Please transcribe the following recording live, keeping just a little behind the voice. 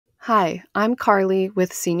Hi, I'm Carly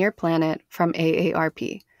with Senior Planet from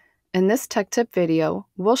AARP. In this tech tip video,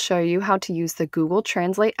 we'll show you how to use the Google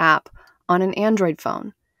Translate app on an Android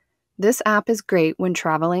phone. This app is great when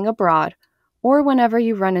traveling abroad or whenever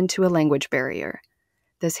you run into a language barrier.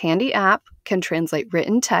 This handy app can translate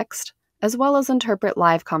written text as well as interpret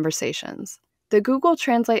live conversations. The Google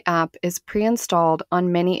Translate app is pre-installed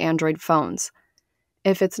on many Android phones.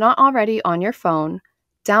 If it's not already on your phone,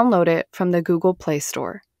 download it from the Google Play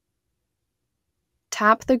Store.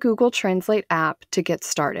 Tap the Google Translate app to get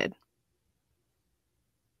started.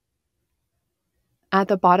 At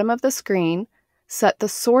the bottom of the screen, set the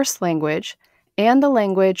source language and the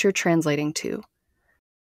language you're translating to.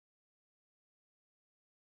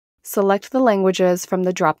 Select the languages from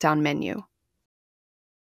the drop-down menu.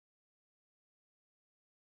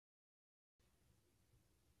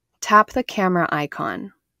 Tap the camera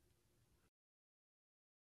icon.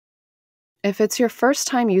 If it's your first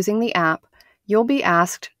time using the app, you'll be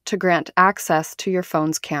asked to grant access to your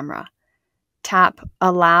phone's camera. Tap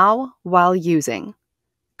Allow while using.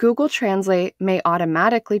 Google Translate may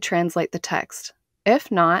automatically translate the text. If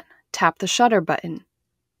not, tap the shutter button.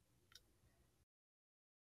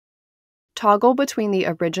 Toggle between the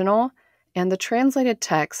original and the translated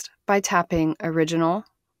text by tapping Original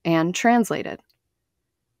and Translated.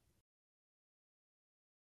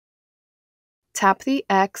 Tap the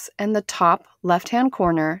X in the top left-hand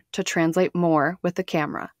corner to translate more with the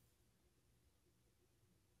camera.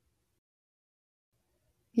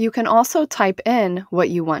 You can also type in what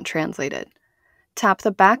you want translated. Tap the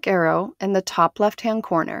back arrow in the top left-hand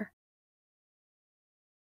corner.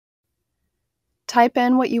 Type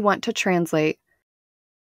in what you want to translate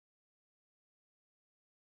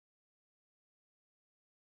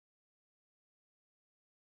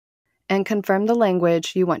and confirm the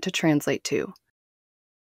language you want to translate to.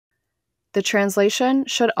 The translation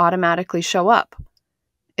should automatically show up.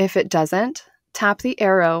 If it doesn't, tap the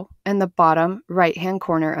arrow in the bottom right-hand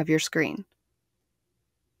corner of your screen.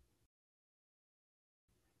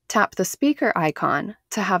 Tap the speaker icon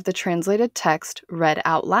to have the translated text read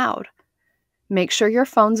out loud. Make sure your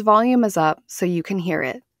phone's volume is up so you can hear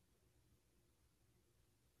it.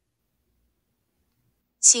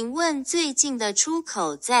 请问最近的出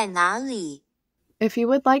口在哪里? If you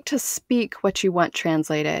would like to speak what you want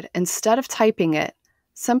translated instead of typing it,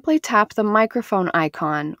 simply tap the microphone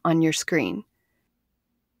icon on your screen.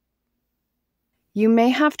 You may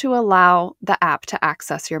have to allow the app to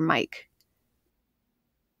access your mic.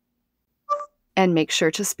 And make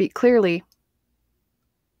sure to speak clearly.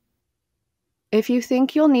 If you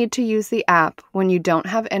think you'll need to use the app when you don't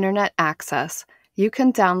have internet access, you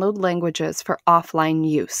can download languages for offline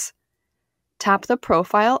use. Tap the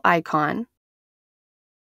profile icon,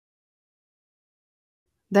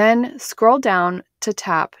 then scroll down to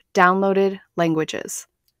tap Downloaded Languages.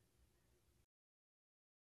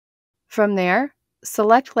 From there,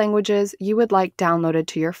 select languages you would like downloaded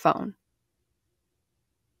to your phone.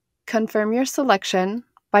 Confirm your selection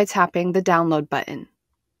by tapping the Download button.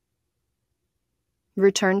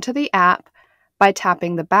 Return to the app by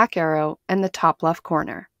tapping the back arrow in the top left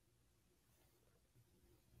corner.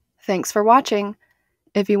 Thanks for watching.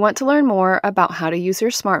 If you want to learn more about how to use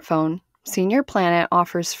your smartphone, Senior Planet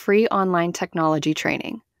offers free online technology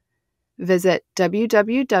training. Visit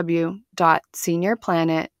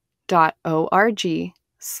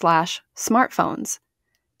www.seniorplanet.org/smartphones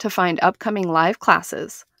to find upcoming live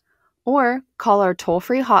classes, or call our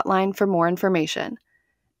toll-free hotline for more information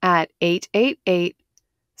at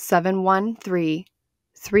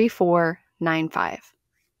 888-713-3495.